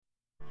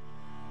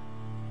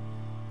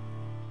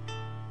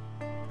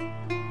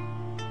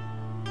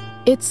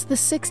It's the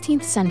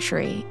 16th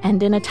century,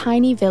 and in a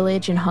tiny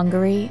village in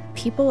Hungary,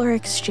 people are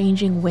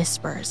exchanging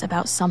whispers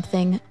about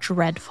something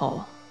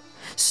dreadful.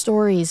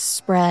 Stories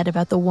spread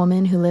about the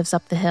woman who lives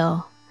up the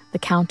hill, the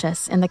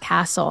countess in the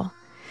castle.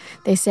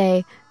 They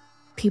say,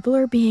 people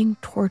are being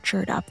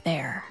tortured up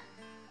there,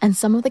 and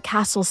some of the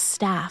castle's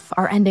staff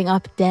are ending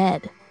up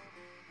dead.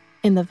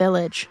 In the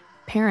village,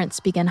 parents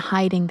begin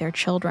hiding their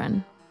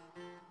children.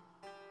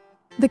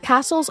 The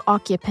castle's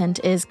occupant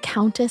is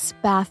Countess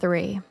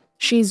Bathory.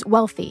 She's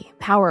wealthy,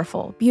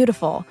 powerful,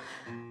 beautiful,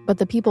 but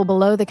the people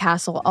below the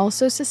castle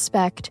also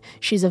suspect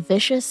she's a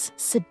vicious,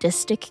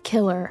 sadistic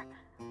killer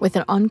with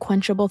an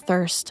unquenchable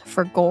thirst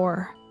for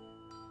gore.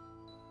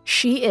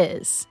 She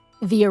is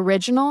the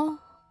original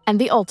and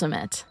the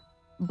ultimate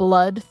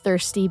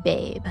bloodthirsty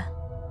babe.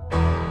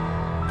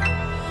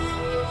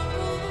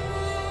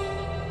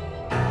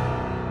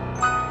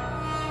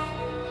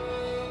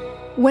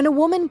 When a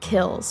woman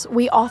kills,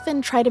 we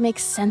often try to make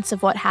sense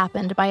of what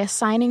happened by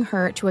assigning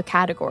her to a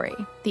category,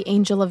 the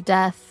angel of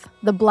death,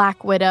 the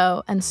black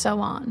widow, and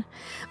so on.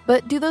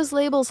 But do those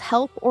labels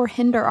help or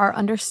hinder our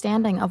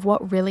understanding of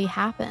what really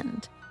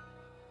happened?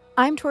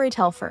 I'm Tori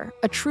Telfer,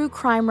 a true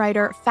crime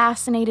writer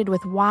fascinated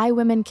with why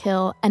women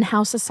kill and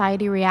how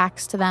society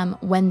reacts to them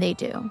when they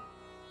do.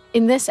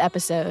 In this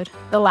episode,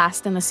 the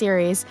last in the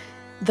series,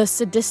 the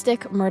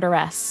sadistic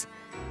murderess,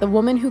 the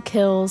woman who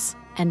kills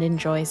and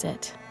enjoys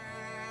it.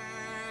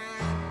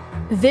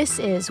 This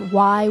is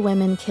Why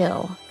Women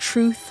Kill,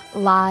 Truth,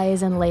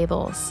 Lies, and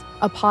Labels,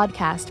 a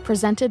podcast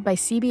presented by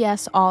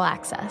CBS All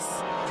Access.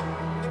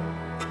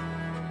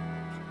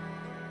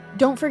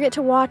 Don't forget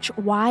to watch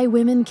Why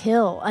Women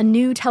Kill, a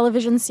new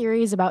television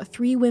series about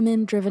 3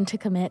 women driven to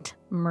commit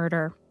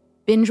murder.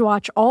 Binge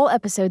watch all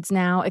episodes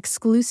now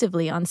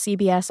exclusively on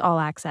CBS All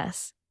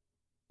Access.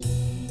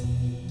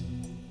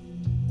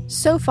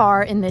 So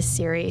far in this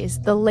series,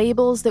 the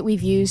labels that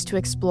we've used to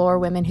explore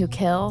women who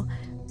kill,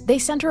 they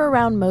center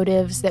around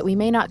motives that we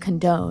may not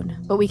condone,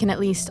 but we can at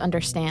least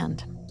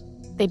understand.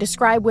 They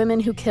describe women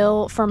who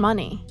kill for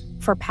money,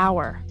 for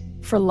power,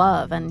 for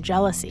love and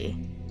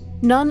jealousy.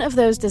 None of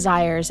those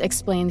desires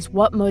explains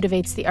what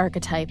motivates the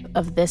archetype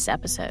of this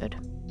episode.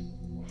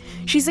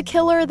 She's a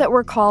killer that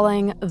we're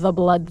calling the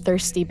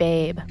bloodthirsty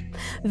babe.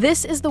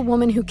 This is the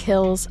woman who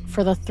kills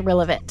for the thrill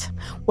of it,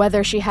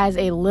 whether she has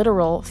a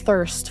literal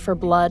thirst for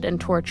blood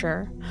and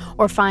torture,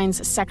 or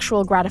finds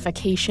sexual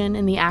gratification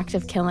in the act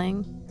of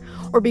killing,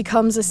 or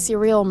becomes a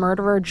serial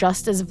murderer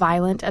just as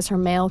violent as her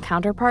male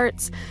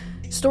counterparts.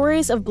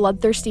 Stories of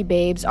bloodthirsty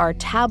babes are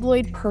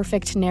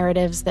tabloid-perfect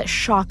narratives that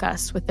shock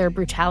us with their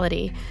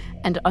brutality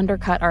and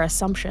undercut our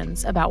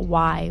assumptions about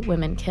why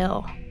women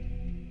kill.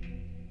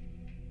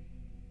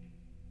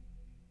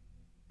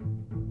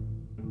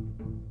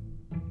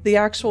 The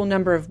actual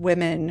number of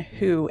women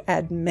who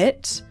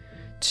admit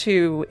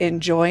to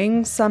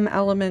enjoying some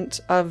element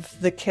of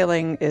the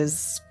killing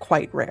is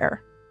quite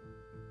rare.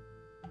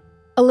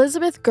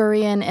 Elizabeth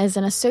Gurian is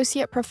an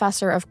associate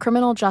professor of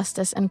criminal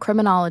justice and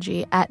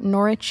criminology at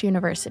Norwich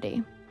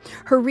University.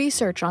 Her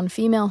research on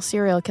female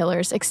serial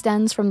killers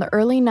extends from the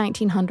early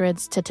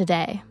 1900s to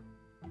today.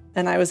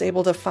 And I was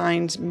able to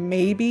find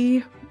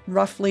maybe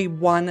roughly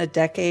 1 a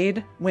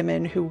decade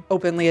women who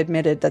openly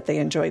admitted that they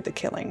enjoyed the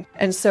killing.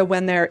 And so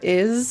when there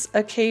is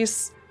a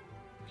case,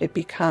 it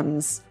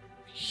becomes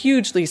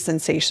hugely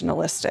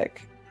sensationalistic.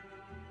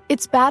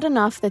 It's bad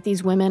enough that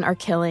these women are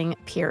killing,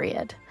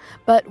 period.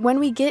 But when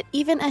we get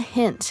even a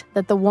hint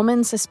that the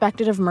woman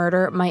suspected of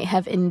murder might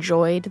have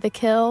enjoyed the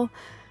kill,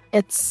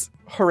 it's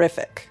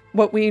horrific.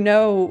 What we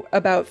know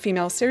about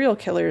female serial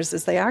killers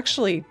is they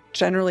actually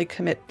generally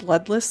commit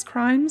bloodless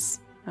crimes,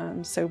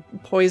 so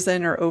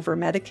poison or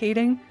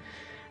over-medicating.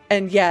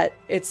 And yet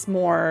it's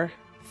more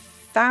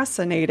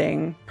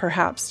fascinating,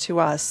 perhaps to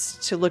us,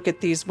 to look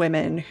at these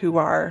women who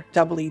are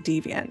doubly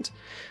deviant.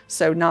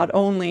 So not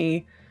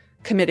only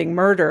committing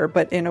murder,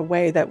 but in a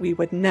way that we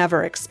would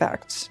never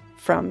expect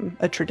from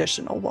a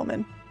traditional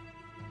woman.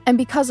 And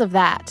because of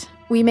that,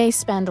 we may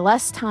spend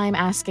less time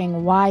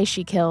asking why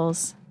she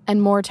kills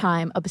and more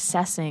time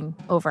obsessing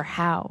over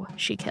how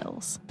she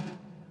kills.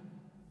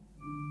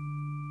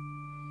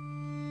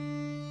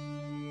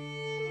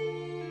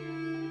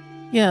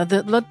 Yeah,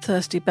 the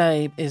bloodthirsty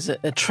babe is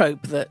a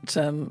trope that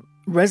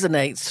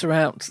resonates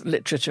throughout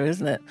literature,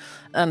 isn't it?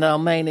 And our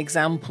main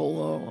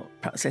example, or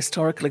perhaps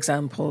historical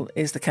example,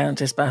 is the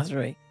Countess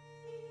Bathory.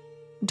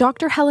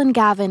 Dr. Helen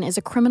Gavin is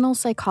a criminal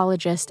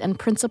psychologist and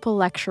principal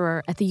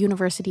lecturer at the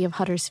University of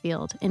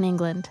Huddersfield in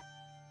England.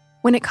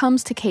 When it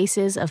comes to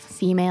cases of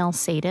female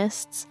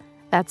sadists,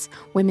 that's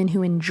women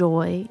who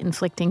enjoy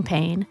inflicting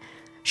pain,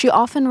 she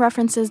often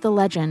references the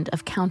legend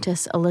of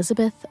Countess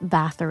Elizabeth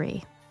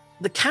Bathory.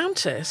 The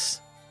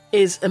Countess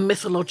is a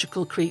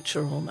mythological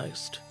creature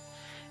almost.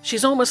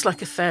 She's almost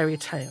like a fairy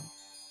tale.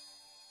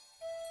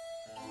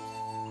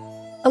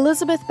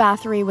 Elizabeth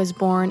Bathory was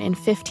born in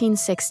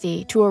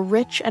 1560 to a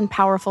rich and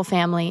powerful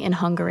family in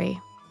Hungary.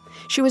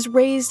 She was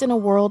raised in a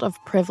world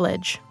of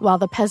privilege, while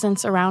the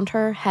peasants around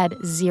her had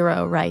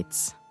zero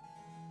rights.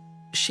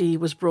 she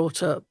was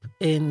brought up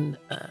in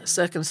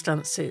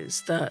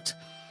circumstances that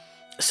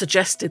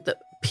suggested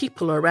that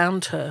people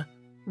around her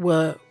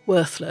were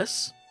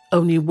worthless,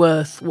 only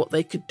worth what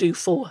they could do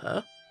for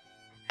her.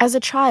 As a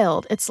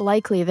child, it's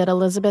likely that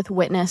Elizabeth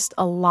witnessed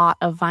a lot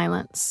of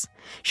violence.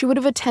 She would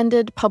have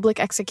attended public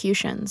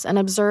executions and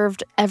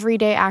observed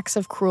everyday acts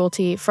of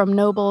cruelty from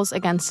nobles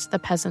against the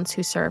peasants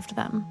who served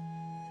them.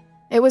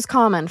 It was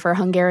common for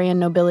Hungarian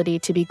nobility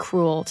to be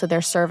cruel to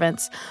their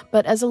servants,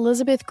 but as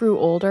Elizabeth grew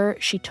older,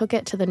 she took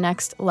it to the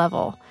next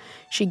level.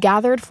 She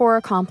gathered 4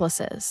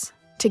 accomplices.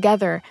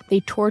 Together, they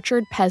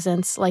tortured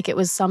peasants like it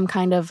was some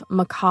kind of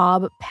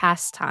macabre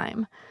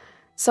pastime.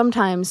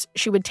 Sometimes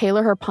she would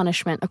tailor her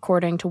punishment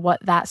according to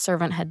what that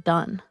servant had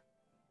done.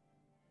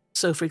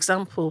 So, for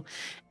example,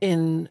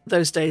 in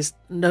those days,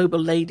 noble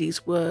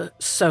ladies were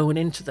sewn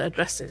into their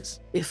dresses.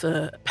 If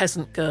a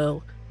peasant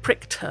girl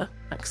pricked her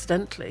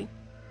accidentally,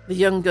 the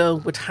young girl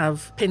would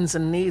have pins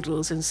and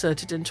needles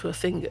inserted into her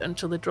finger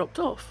until they dropped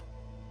off.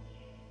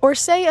 Or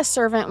say a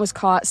servant was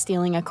caught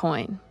stealing a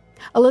coin.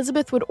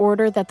 Elizabeth would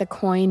order that the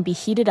coin be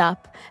heated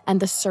up and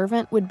the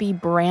servant would be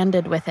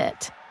branded with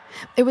it.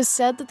 It was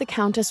said that the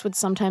Countess would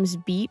sometimes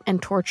beat and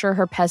torture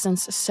her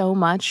peasants so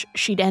much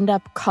she'd end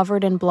up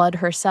covered in blood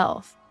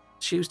herself.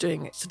 She was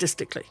doing it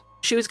sadistically.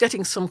 She was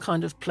getting some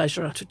kind of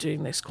pleasure out of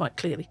doing this, quite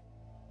clearly.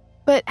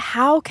 But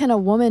how can a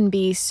woman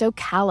be so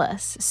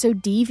callous, so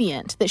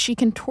deviant, that she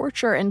can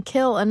torture and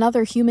kill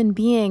another human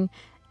being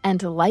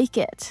and like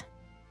it?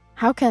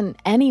 How can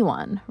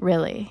anyone,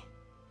 really?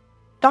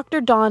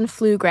 Dr. Dawn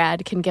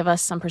Pflugrad can give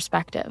us some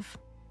perspective.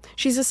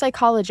 She's a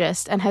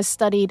psychologist and has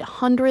studied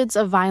hundreds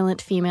of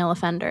violent female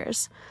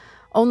offenders.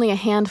 Only a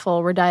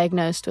handful were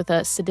diagnosed with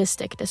a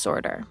sadistic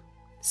disorder.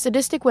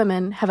 Sadistic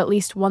women have at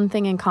least one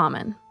thing in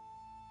common.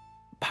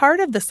 Part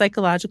of the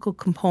psychological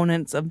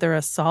components of their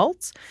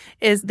assaults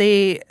is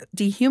they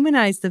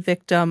dehumanize the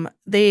victim.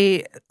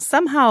 They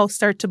somehow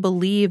start to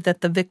believe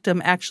that the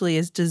victim actually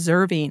is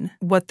deserving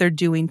what they're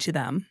doing to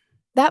them.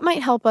 That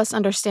might help us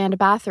understand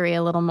Bathory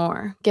a little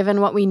more, given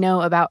what we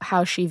know about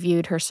how she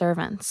viewed her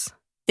servants.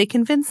 They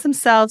convince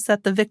themselves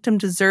that the victim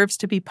deserves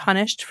to be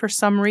punished for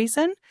some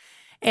reason.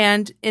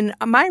 And in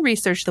my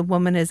research, the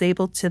woman is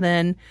able to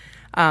then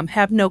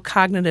have no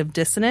cognitive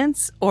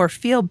dissonance or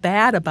feel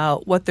bad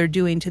about what they're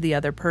doing to the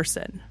other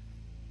person.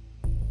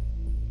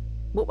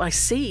 What I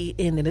see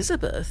in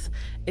Elizabeth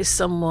is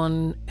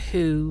someone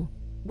who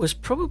was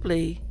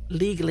probably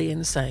legally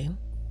insane,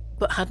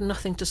 but had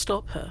nothing to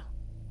stop her.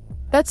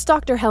 That's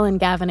Dr. Helen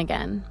Gavin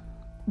again.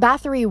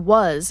 Bathory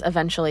was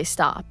eventually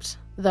stopped,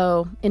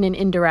 though in an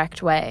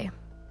indirect way.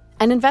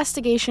 An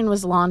investigation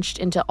was launched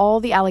into all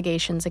the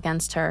allegations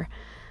against her,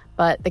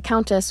 but the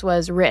Countess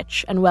was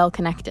rich and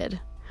well-connected.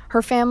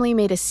 Her family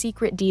made a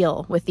secret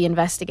deal with the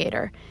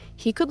investigator.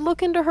 He could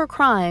look into her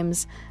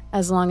crimes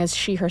as long as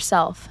she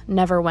herself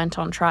never went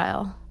on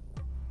trial.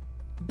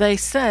 They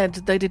said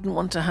they didn't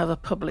want to have a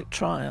public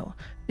trial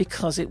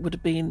because it would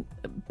have been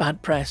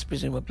bad press,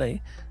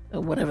 presumably,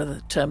 or whatever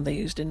the term they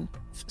used in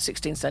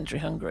 16th century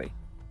Hungary.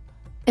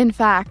 In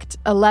fact,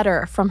 a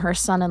letter from her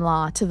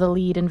son-in-law to the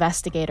lead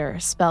investigator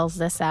spells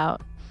this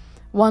out.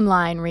 One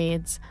line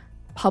reads,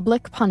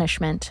 "Public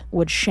punishment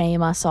would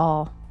shame us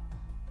all."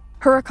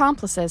 Her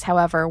accomplices,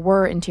 however,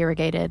 were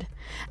interrogated,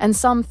 and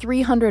some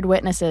 300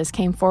 witnesses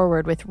came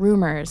forward with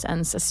rumors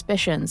and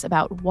suspicions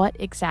about what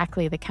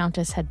exactly the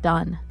Countess had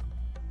done.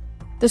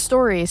 The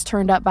stories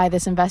turned up by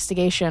this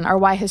investigation are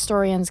why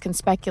historians can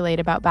speculate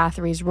about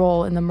Bathory's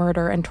role in the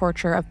murder and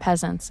torture of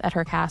peasants at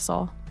her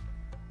castle.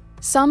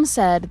 Some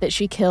said that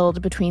she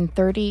killed between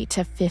 30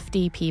 to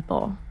 50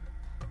 people.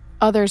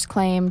 Others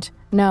claimed,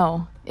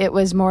 no, it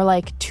was more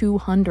like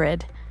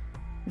 200,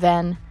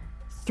 then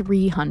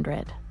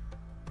 300.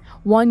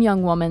 One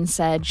young woman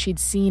said she'd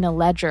seen a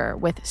ledger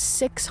with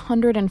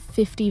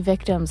 650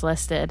 victims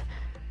listed,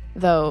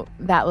 though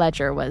that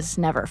ledger was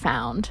never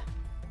found.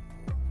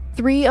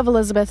 3 of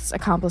Elizabeth's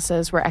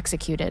accomplices were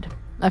executed.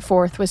 A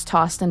 4th was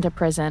tossed into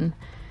prison.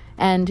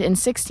 And in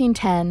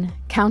 1610,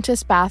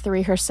 Countess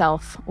Bathory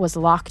herself was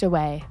locked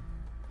away.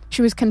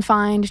 She was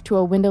confined to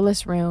a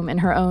windowless room in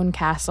her own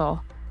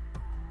castle.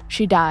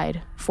 She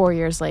died 4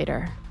 years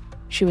later.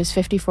 She was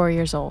 54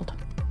 years old.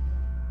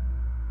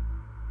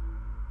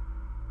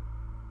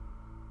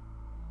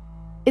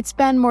 It's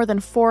been more than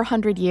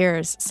 400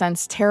 years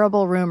since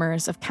terrible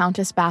rumors of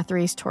Countess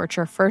Bathory's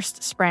torture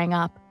first sprang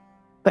up,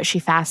 but she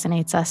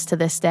fascinates us to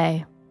this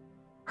day.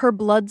 Her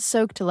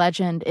blood-soaked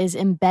legend is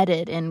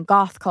embedded in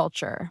goth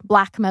culture,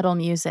 black metal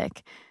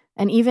music,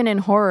 and even in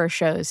horror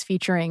shows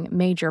featuring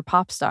major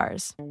pop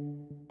stars.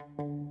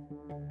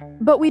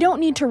 But we don't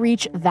need to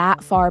reach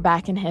that far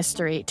back in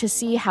history to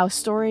see how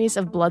stories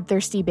of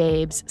bloodthirsty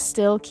babes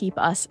still keep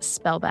us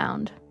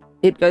spellbound.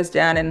 It goes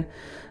down in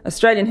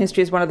Australian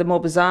history as one of the more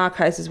bizarre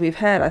cases we've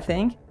had, I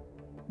think.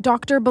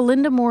 Dr.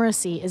 Belinda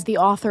Morrissey is the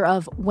author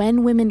of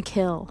When Women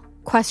Kill,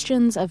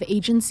 Questions of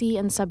Agency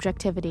and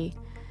Subjectivity,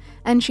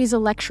 and she's a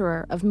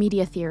lecturer of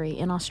media theory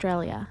in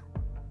Australia.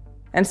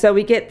 And so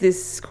we get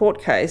this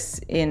court case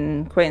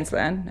in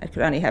Queensland. It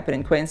could only happen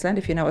in Queensland.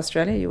 If you know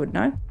Australia, you would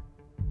know.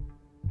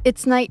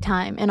 It's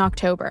nighttime in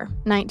October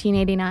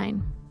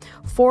 1989.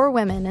 4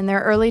 women in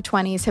their early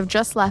 20s have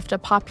just left a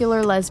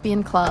popular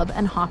lesbian club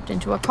and hopped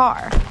into a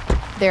car.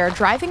 They're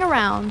driving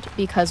around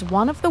because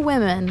one of the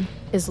women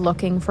is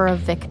looking for a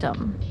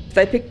victim.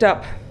 They picked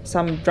up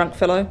some drunk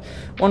fellow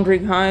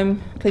wandering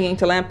home, clinging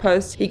to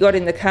lampposts. He got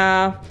in the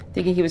car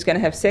thinking he was going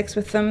to have sex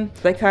with them.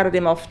 They carted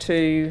him off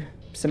to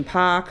some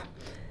park.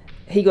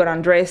 He got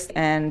undressed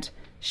and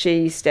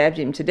she stabbed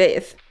him to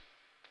death.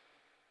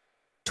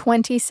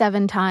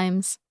 27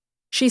 times.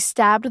 She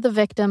stabbed the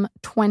victim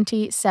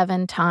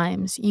 27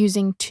 times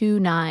using 2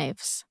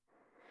 knives.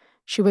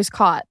 She was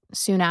caught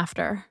soon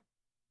after.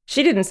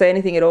 She didn't say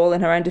anything at all in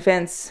her own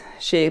defence.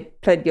 She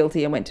pled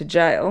guilty and went to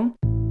jail.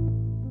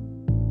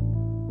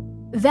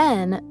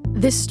 Then,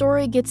 this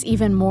story gets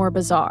even more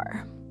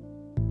bizarre.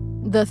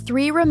 The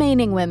 3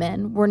 remaining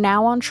women were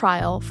now on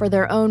trial for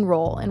their own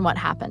role in what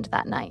happened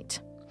that night.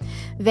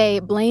 They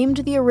blamed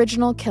the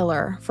original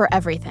killer for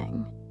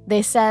everything.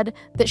 They said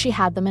that she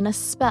had them in a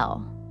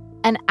spell.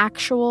 An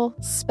actual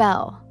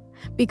spell.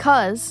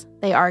 Because,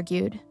 they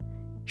argued,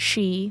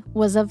 she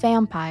was a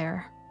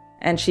vampire.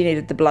 And she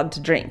needed the blood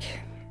to drink.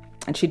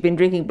 And she'd been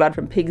drinking blood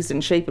from pigs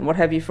and sheep and what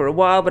have you for a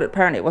while, but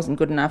apparently it wasn't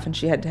good enough and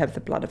she had to have the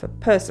blood of a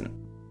person.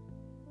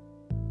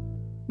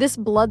 This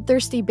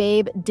bloodthirsty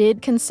babe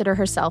did consider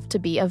herself to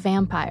be a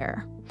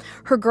vampire.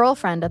 Her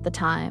girlfriend at the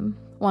time,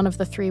 one of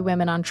the 3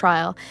 women on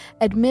trial,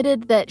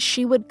 admitted that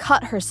she would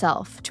cut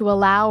herself to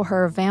allow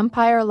her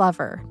vampire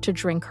lover to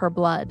drink her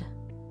blood.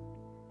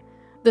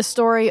 The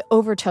story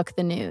overtook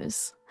the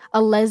news.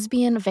 A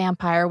lesbian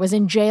vampire was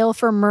in jail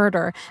for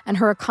murder, and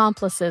her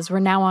accomplices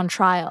were now on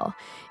trial.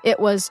 It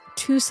was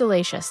too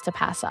salacious to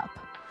pass up.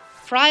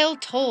 Trial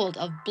told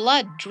of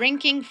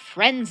blood-drinking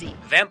frenzy.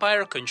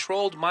 Vampire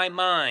controlled my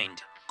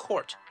mind.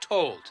 Court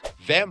told.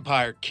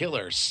 Vampire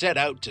killer set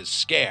out to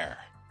scare.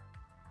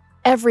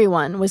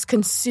 Everyone was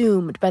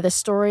consumed by the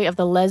story of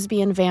the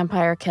lesbian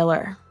vampire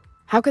killer.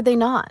 How could they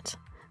not?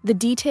 The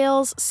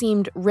details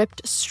seemed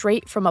ripped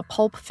straight from a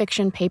pulp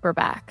fiction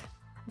paperback.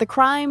 The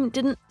crime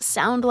didn't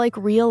sound like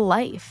real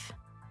life,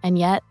 and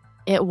yet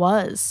it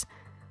was.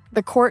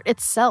 The court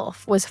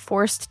itself was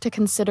forced to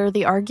consider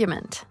the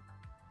argument.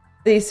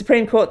 The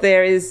Supreme Court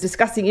there is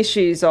discussing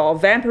issues of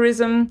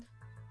vampirism,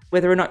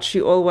 whether or not she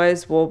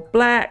always wore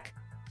black,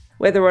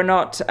 whether or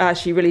not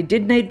she really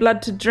did need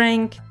blood to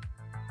drink.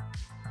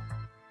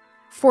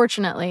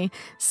 Fortunately,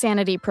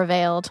 sanity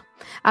prevailed.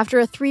 After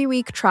a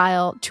 3-week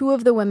trial, 2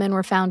 of the women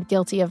were found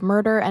guilty of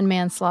murder and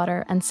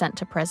manslaughter and sent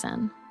to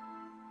prison.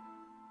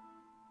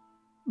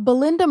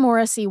 Belinda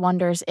Morrissey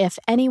wonders if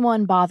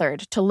anyone bothered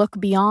to look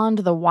beyond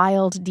the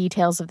wild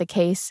details of the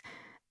case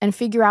and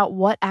figure out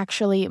what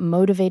actually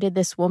motivated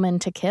this woman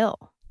to kill.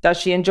 Does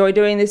she enjoy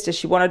doing this? Does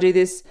she want to do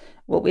this?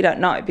 Well, we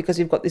don't know because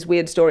we've got this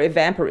weird story of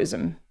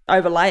vampirism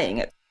overlaying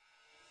it.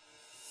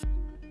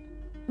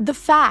 The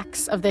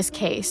facts of this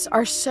case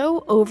are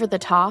so over the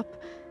top,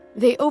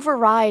 they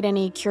override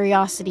any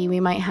curiosity we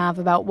might have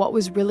about what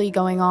was really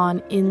going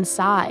on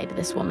inside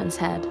this woman's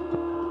head.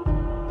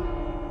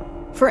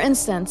 For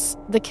instance,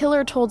 the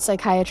killer told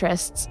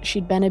psychiatrists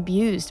she'd been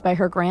abused by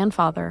her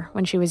grandfather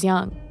when she was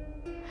young.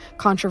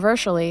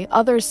 Controversially,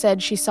 others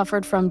said she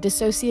suffered from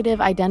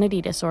dissociative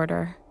identity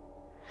disorder.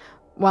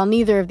 While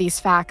neither of these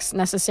facts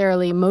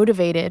necessarily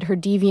motivated her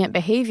deviant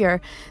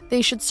behavior,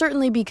 they should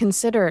certainly be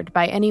considered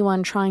by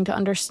anyone trying to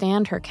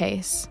understand her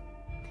case.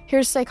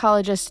 Here's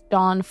psychologist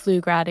Dawn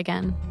Pflugrad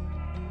again.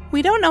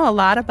 We don't know a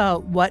lot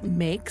about what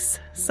makes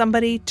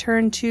somebody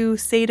turn to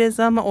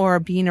sadism or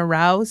being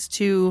aroused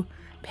to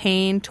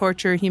pain,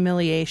 torture,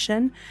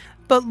 humiliation.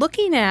 But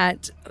looking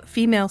at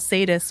female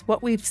sadists,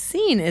 what we've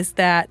seen is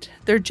that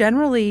they're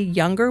generally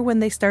younger when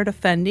they start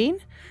offending,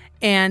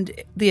 and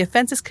the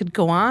offenses could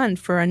go on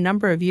for a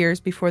number of years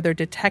before they're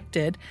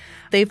detected.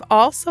 They've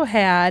also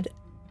had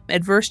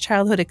adverse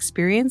childhood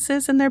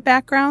experiences in their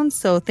background,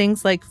 so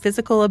things like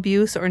physical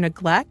abuse or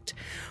neglect,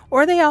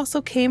 or they also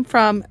came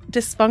from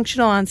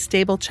dysfunctional,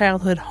 unstable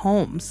childhood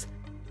homes.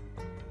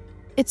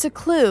 It's a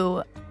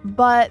clue,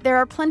 but there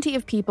are plenty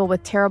of people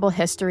with terrible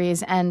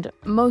histories, and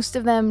most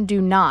of them do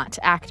not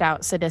act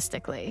out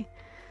sadistically.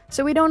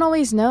 So we don't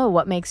always know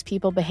what makes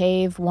people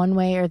behave one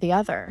way or the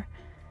other.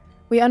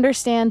 We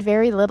understand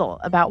very little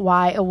about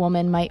why a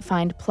woman might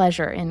find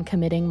pleasure in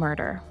committing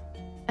murder.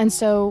 And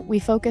so we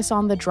focus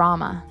on the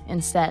drama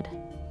instead.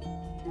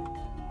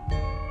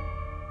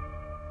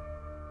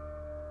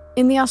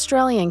 In the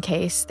Australian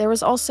case, there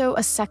was also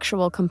a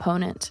sexual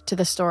component to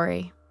the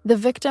story. The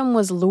victim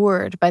was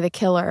lured by the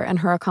killer and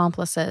her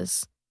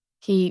accomplices.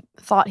 He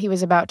thought he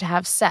was about to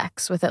have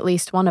sex with at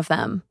least one of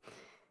them.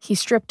 He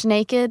stripped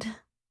naked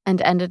and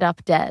ended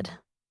up dead.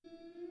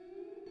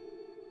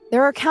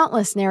 There are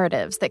countless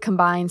narratives that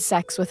combine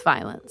sex with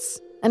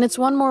violence, and it's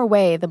one more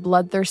way the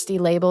bloodthirsty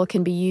label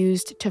can be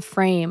used to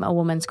frame a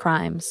woman's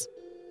crimes.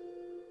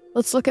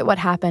 Let's look at what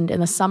happened in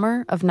the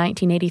summer of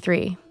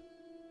 1983.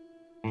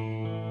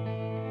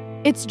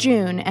 It's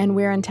June, and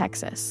we're in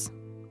Texas.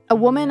 A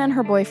woman and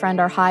her boyfriend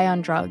are high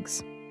on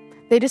drugs.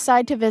 They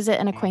decide to visit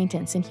an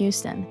acquaintance in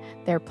Houston.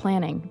 They're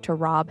planning to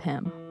rob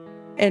him.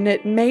 And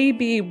it may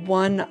be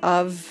one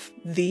of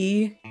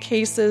the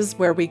cases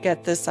where we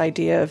get this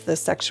idea of the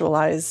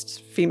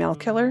sexualized female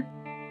killer.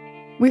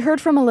 We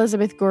heard from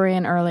Elizabeth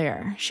Gurian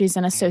earlier. She's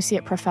an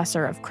associate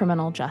professor of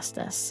criminal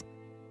justice.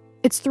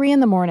 It's 3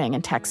 a.m.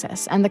 in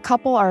Texas, and the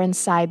couple are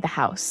inside the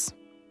house.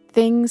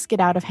 Things get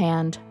out of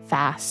hand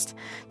fast.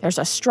 There's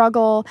a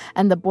struggle,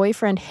 and the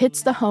boyfriend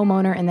hits the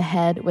homeowner in the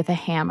head with a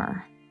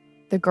hammer.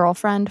 The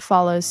girlfriend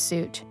follows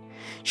suit.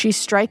 She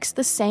strikes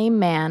the same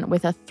man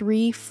with a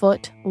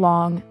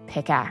 3-foot-long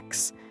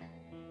pickaxe.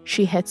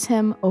 She hits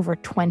him over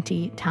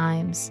 20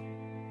 times.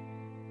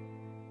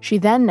 She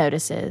then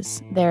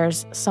notices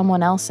there's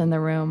someone else in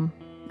the room,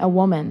 a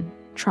woman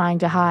trying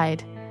to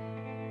hide.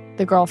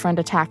 The girlfriend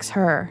attacks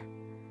her.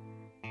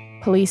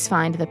 Police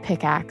find the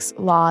pickaxe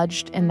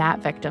lodged in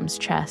that victim's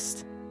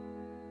chest.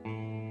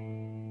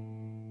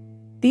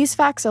 These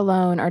facts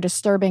alone are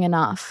disturbing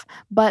enough,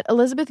 but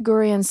Elizabeth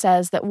Gurian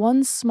says that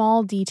one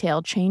small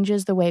detail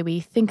changes the way we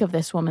think of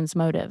this woman's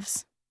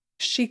motives.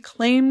 She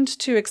claimed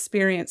to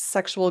experience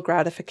sexual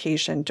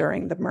gratification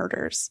during the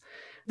murders.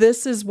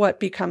 This is what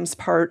becomes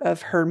part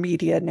of her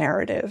media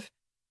narrative.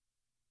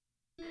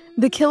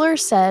 The killer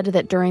said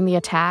that during the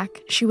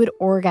attack, she would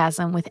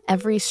orgasm with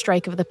every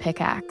strike of the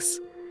pickaxe.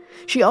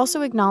 She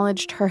also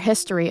acknowledged her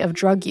history of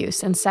drug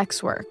use and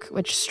sex work,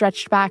 which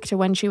stretched back to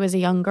when she was a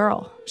young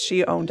girl.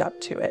 She owned up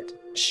to it.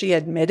 She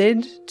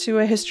admitted to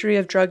a history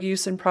of drug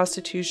use and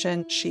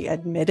prostitution. She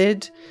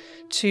admitted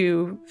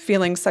to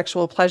feeling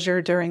sexual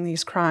pleasure during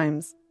these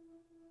crimes.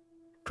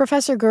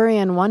 Professor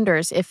Gurian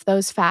wonders if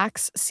those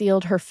facts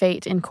sealed her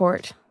fate in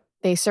court.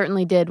 They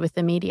certainly did with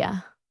the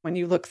media. When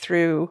you look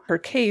through her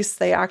case,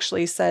 they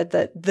actually said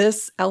that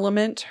this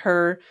element,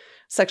 her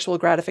sexual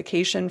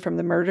gratification from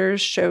the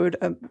murders, showed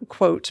a,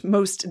 quote,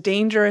 most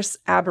dangerous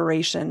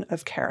aberration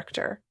of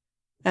character.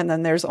 And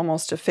then there's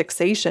almost a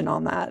fixation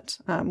on that,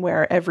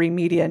 where every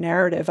media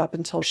narrative up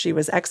until she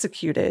was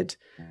executed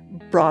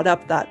brought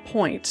up that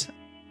point.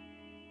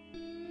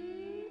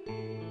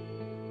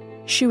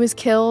 She was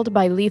killed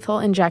by lethal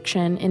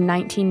injection in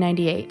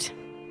 1998.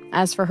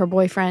 As for her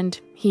boyfriend,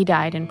 he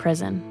died in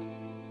prison.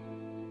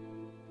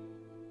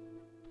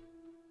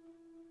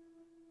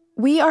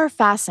 We are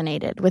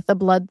fascinated with the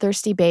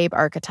bloodthirsty babe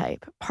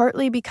archetype,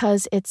 partly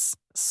because it's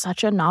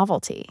such a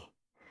novelty.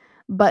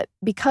 But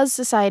because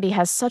society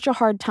has such a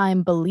hard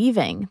time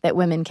believing that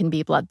women can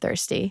be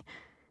bloodthirsty,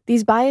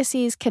 these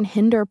biases can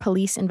hinder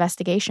police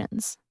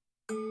investigations.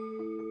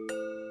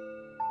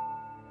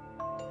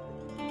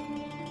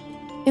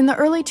 In the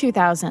early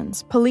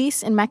 2000s,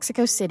 police in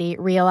Mexico City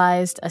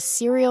realized a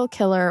serial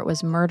killer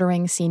was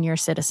murdering senior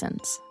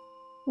citizens.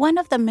 One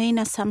of the main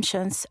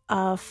assumptions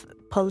of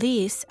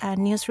police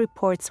and news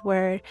reports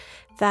were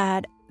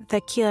that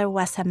the killer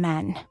was a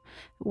man,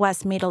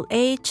 was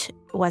middle-aged,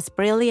 was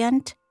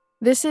brilliant.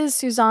 This is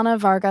Susana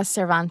Vargas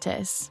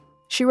Cervantes.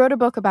 She wrote a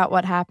book about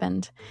what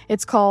happened.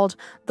 It's called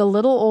The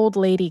Little Old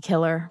Lady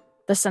Killer,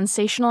 The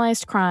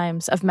Sensationalized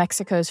Crimes of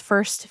Mexico's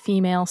First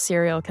Female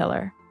Serial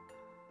Killer.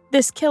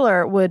 This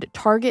killer would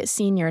target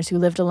seniors who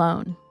lived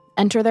alone,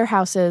 enter their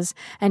houses,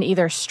 and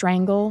either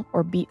strangle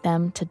or beat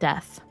them to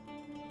death.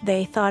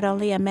 They thought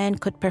only a man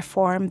could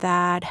perform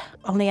that,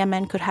 only a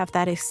man could have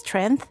that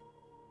strength.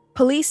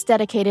 Police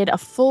dedicated a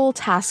full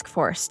task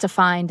force to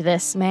find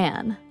this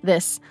man,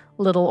 this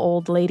little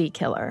old lady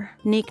killer.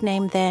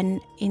 Nicknamed then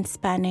in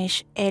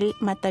Spanish, El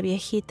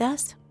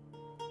Mataviejitas.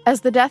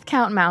 As the death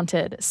count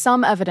mounted,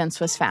 some evidence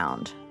was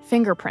found,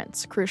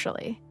 fingerprints,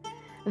 crucially.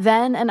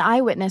 Then an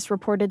eyewitness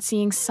reported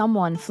seeing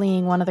someone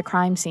fleeing one of the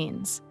crime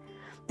scenes.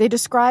 They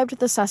described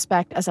the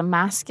suspect as a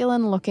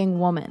masculine-looking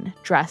woman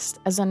dressed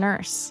as a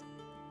nurse.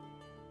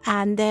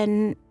 And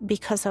then,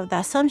 because of the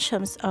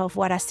assumptions of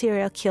what a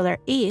serial killer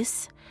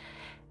is,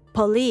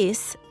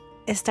 police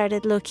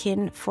started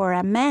looking for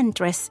a man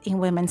dressed in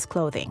women's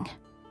clothing.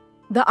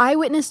 The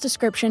eyewitness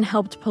description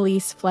helped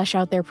police flesh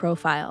out their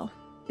profile.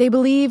 They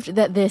believed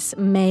that this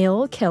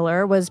male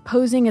killer was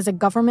posing as a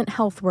government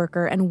health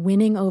worker and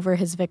winning over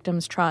his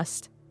victims'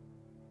 trust.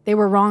 They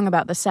were wrong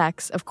about the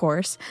sex, of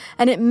course,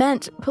 and it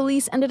meant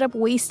police ended up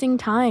wasting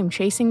time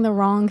chasing the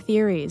wrong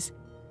theories.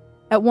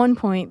 At one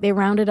point, they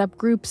rounded up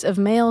groups of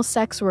male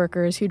sex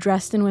workers who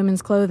dressed in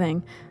women's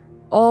clothing.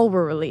 All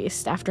were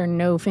released after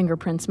no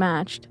fingerprints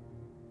matched.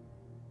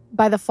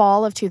 By the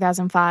fall of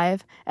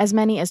 2005, as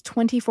many as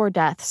 24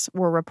 deaths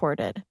were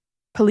reported.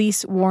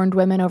 Police warned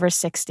women over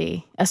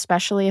 60,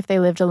 especially if they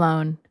lived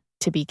alone,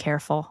 to be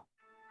careful.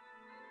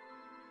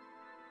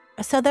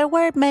 So there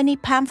were many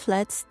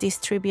pamphlets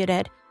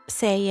distributed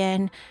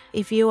saying,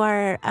 if you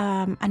are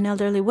an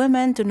elderly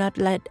woman, do not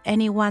let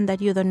anyone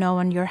that you don't know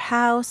in your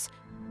house.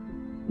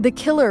 The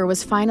killer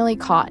was finally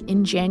caught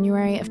in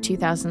January of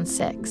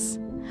 2006.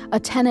 A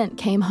tenant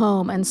came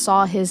home and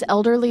saw his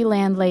elderly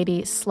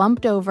landlady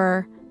slumped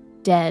over,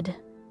 dead.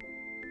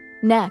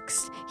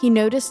 Next, he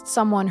noticed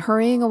someone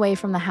hurrying away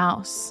from the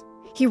house.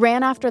 He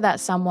ran after that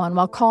someone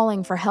while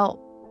calling for help.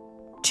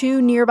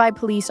 2 nearby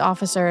police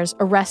officers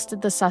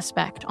arrested the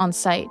suspect on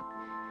site.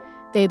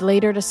 They'd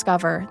later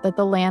discover that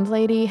the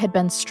landlady had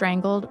been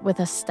strangled with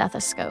a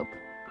stethoscope.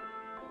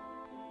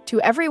 To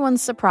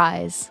everyone's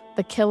surprise,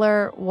 the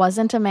killer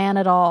wasn't a man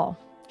at all.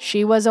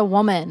 She was a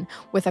woman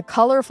with a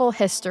colorful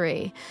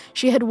history.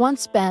 She had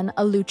once been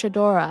a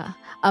luchadora,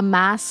 a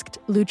masked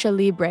lucha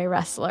libre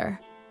wrestler.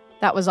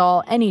 That was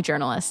all any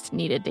journalist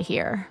needed to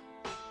hear.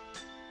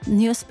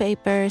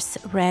 Newspapers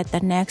read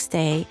the next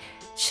day,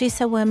 she's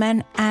a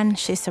woman and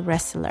she's a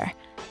wrestler.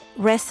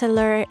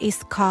 Wrestler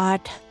is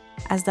caught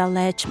as the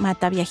alleged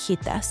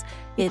Mataviejitas.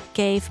 It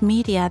gave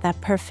media the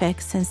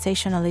perfect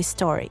sensationalist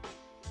story.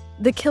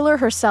 The killer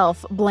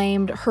herself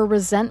blamed her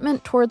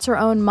resentment towards her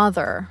own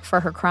mother for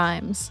her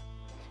crimes.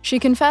 She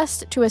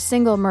confessed to a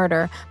single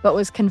murder, but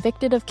was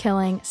convicted of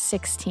killing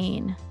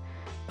 16.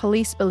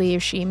 Police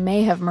believe she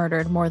may have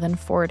murdered more than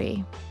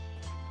 40.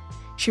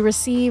 She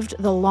received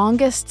the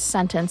longest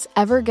sentence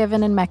ever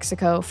given in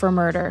Mexico for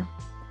murder,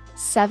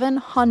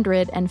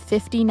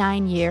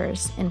 759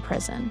 years in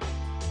prison.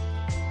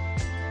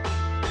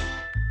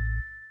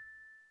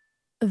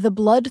 The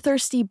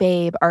bloodthirsty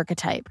babe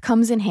archetype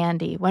comes in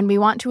handy when we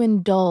want to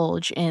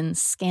indulge in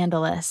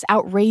scandalous,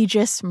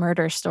 outrageous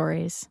murder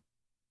stories.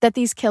 That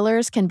these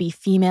killers can be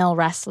female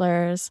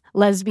wrestlers,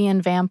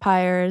 lesbian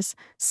vampires,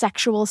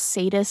 sexual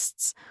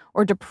sadists,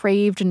 or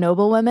depraved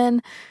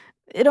noblewomen,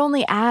 it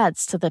only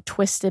adds to the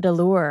twisted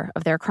allure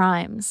of their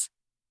crimes.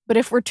 But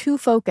if we're too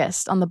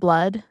focused on the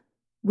blood,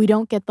 we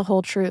don't get the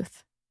whole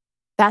truth.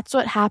 That's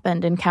what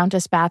happened in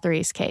Countess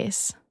Bathory's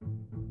case.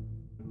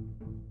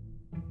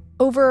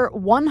 Over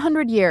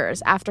 100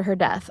 years after her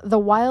death, the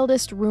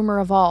wildest rumor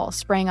of all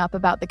sprang up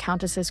about the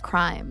Countess's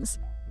crimes.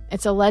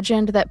 It's a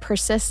legend that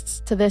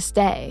persists to this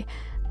day,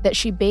 that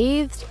she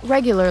bathed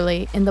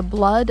regularly in the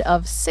blood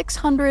of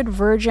 600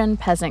 virgin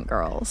peasant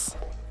girls.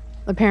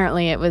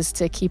 Apparently, it was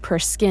to keep her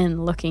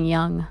skin looking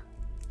young.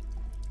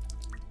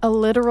 A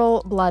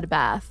literal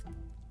bloodbath.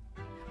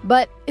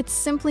 But it's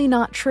simply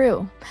not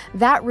true.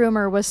 That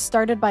rumor was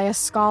started by a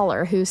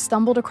scholar who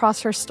stumbled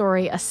across her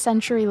story a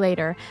century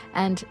later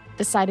and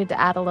decided to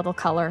add a little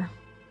color.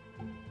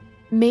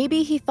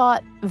 Maybe he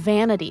thought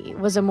vanity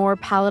was a more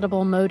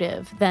palatable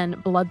motive than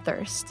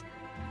bloodthirst.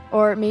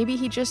 Or maybe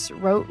he just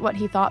wrote what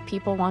he thought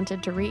people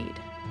wanted to read.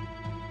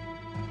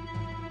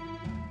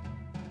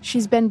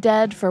 She's been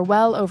dead for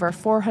well over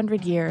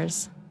 400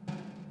 years,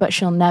 but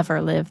she'll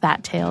never live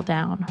that tale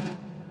down.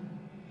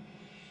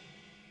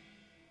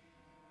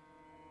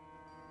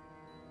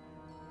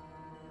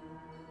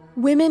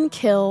 Women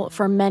kill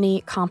for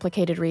many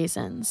complicated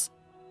reasons.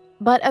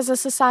 But as a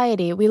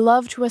society, we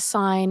love to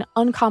assign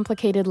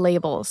uncomplicated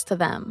labels to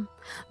them.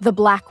 The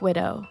Black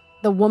Widow,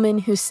 the woman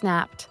who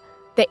snapped,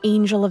 the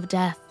angel of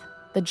death,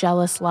 the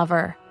jealous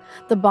lover,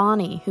 the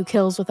Bonnie who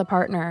kills with a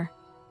partner,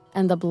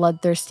 and the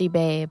bloodthirsty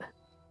babe.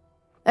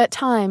 At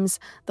times,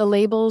 the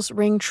labels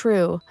ring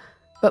true,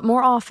 but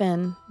more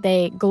often,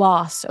 they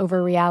gloss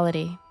over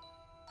reality.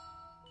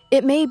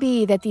 It may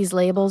be that these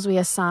labels we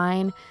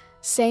assign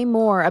say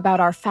more about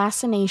our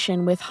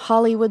fascination with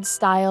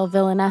Hollywood-style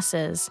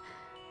villainesses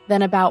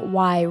than about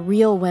why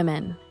real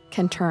women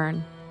can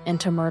turn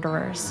into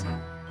murderers.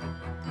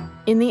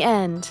 In the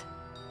end,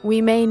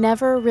 we may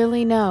never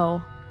really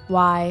know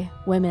why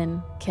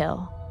women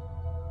kill.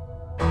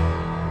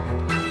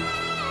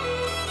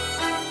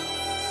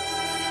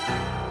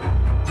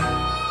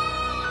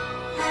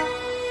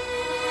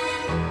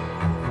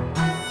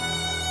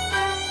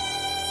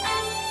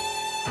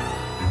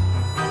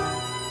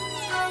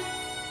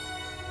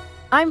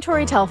 I'm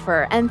Tori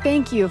Telfer, and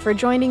thank you for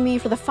joining me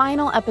for the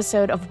final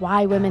episode of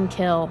Why Women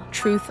Kill: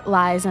 Truth,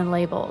 Lies, and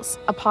Labels,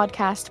 a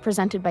podcast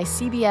presented by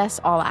CBS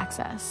All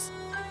Access.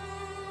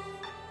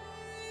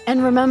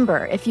 And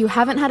remember, if you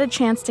haven't had a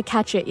chance to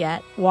catch it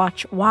yet,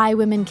 watch Why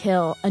Women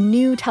Kill, a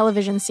new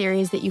television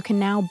series that you can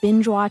now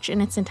binge watch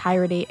in its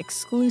entirety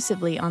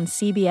exclusively on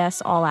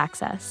CBS All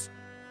Access.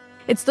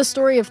 It's the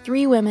story of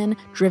 3 women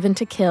driven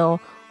to kill,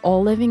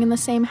 all living in the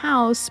same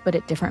house, but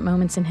at different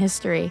moments in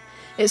history.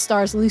 It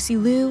stars Lucy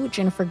Liu,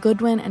 Jennifer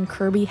Goodwin, and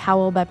Kirby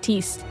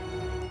Howell-Baptiste.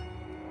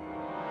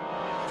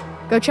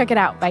 Go check it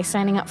out by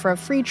signing up for a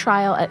free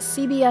trial at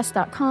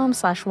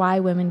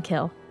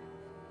cbs.com/whywomenkill.